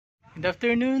Good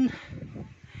afternoon.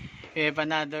 We have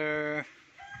another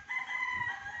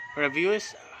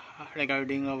reviews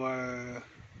regarding our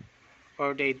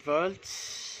 48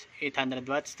 volts 800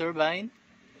 watts turbine.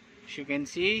 As you can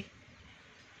see,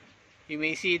 you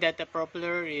may see that the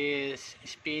propeller is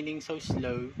spinning so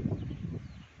slow,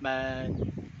 but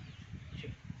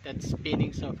that's spinning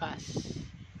so fast.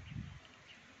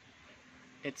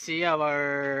 Let's see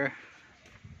our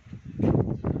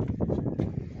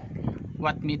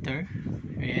watt meter.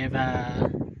 We have a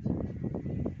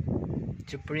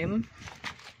Supreme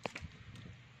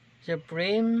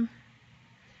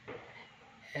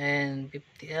and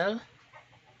 50L.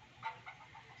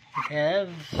 We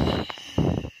have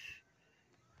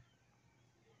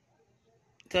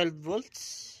 12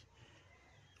 volts,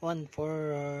 one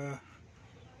for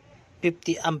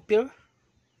 50 ampere.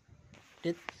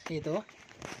 Dito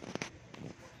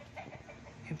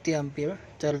 50 ampere,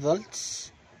 12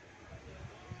 volts.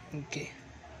 Okay,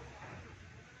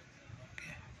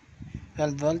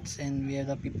 12 volts, and we have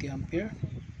the 50 ampere.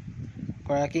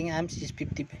 Cracking amps is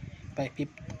 50 by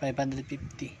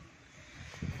 550.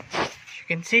 As you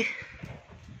can see,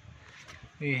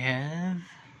 we have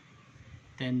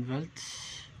 10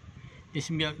 volts.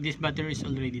 This battery is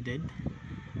already dead,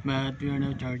 but we are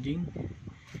now charging.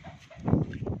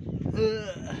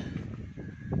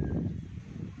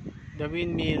 The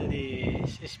windmill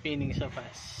is spinning so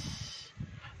fast.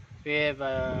 We have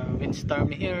a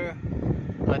windstorm here,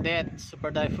 Odette,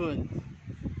 super typhoon,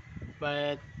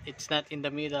 but it's not in the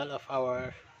middle of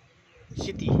our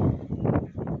city.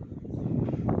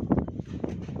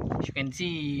 As you can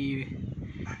see,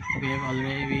 we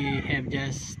have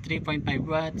just 3.5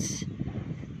 watts,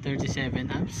 37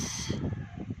 amps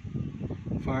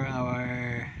for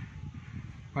our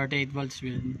 48 volts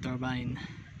wind turbine.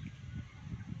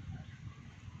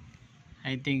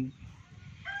 I think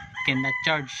cannot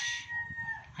charge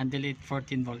until it's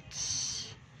 14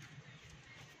 volts.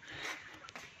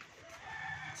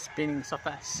 Spinning so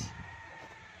fast.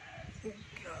 As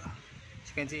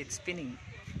you can see, it's spinning.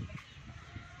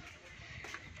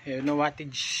 We have no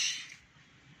wattage.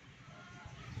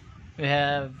 We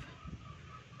have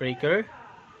breaker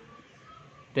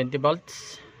 20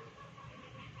 volts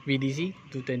VDC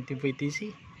to 20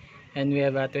 VDC, and we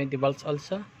have a 20 volts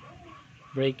also.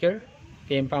 Breaker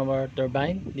came from our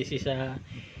turbine. This is a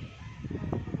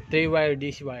 3-wire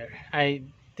DC wire.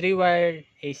 3-wire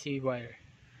AC wire.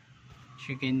 As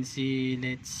you can see,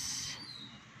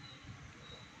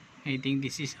 I think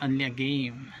this is only a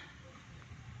game.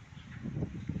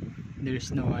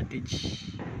 There's no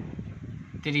wattage.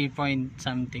 3 point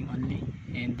something only,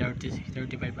 and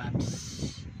 35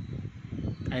 amps.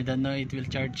 I don't know, it will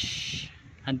charge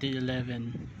until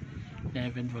 11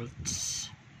 volts.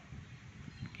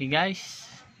 Okay guys,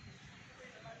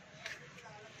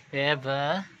 we have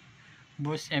a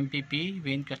Boost MPP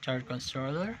wind charge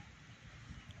controller.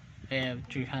 We have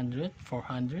 300,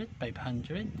 400,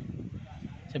 500,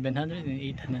 700 and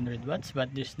 800 watts,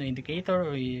 but there's no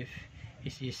indicator if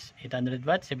this is 800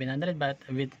 watts, 700, but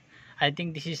I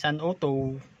think this is an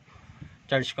auto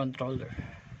charge controller.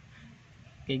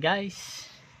 Okay guys,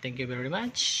 thank you very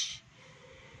much.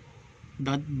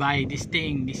 Don't buy this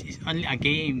thing. This is only a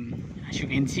game. As you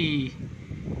can see,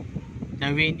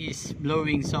 the wind is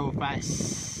blowing so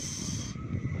fast,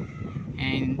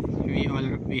 and we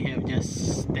have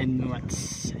just 10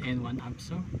 watts and 1 amp,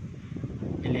 so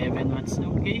 11 watts.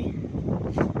 Okay,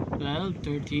 12,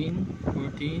 13,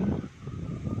 14,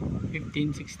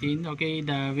 15, 16. Okay,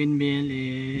 the windmill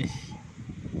is,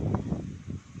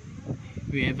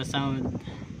 we have a sound.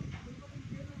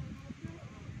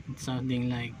 It's sounding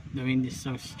like the wind is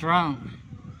so strong.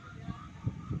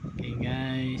 Okay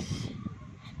guys,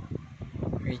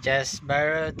 we just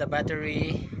borrowed the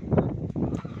battery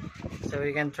so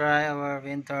we can try our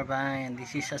wind turbine.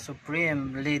 This is a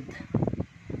Supreme lead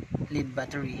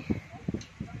battery.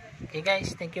 Okay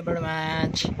guys, thank you very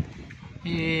much.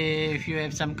 If you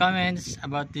have some comments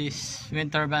about this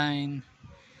wind turbine,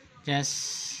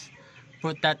 just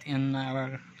put that in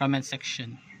our comment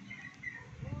section,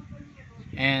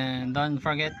 and don't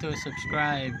forget to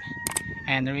subscribe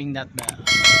and ring that bell.